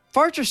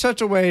 Farts are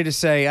such a way to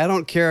say I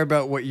don't care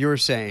about what you're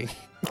saying.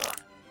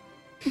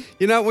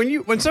 You know,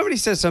 when somebody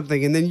says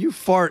something and then you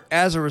fart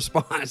as a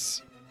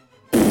response,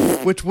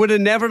 which would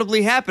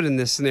inevitably happen in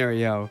this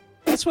scenario.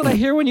 That's what I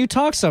hear when you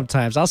talk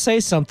sometimes. I'll say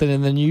something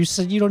and then you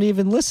said you don't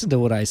even listen to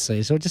what I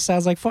say, so it just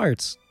sounds like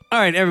farts. All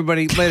right,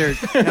 everybody, later.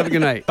 Have a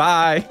good night.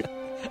 Bye.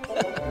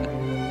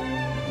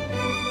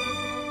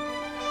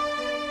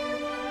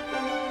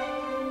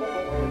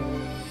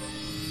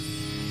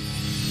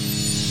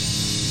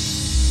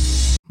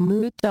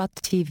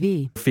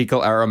 Mood.tv.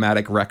 Fecal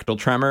aromatic rectal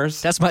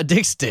tremors. That's my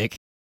dick stick.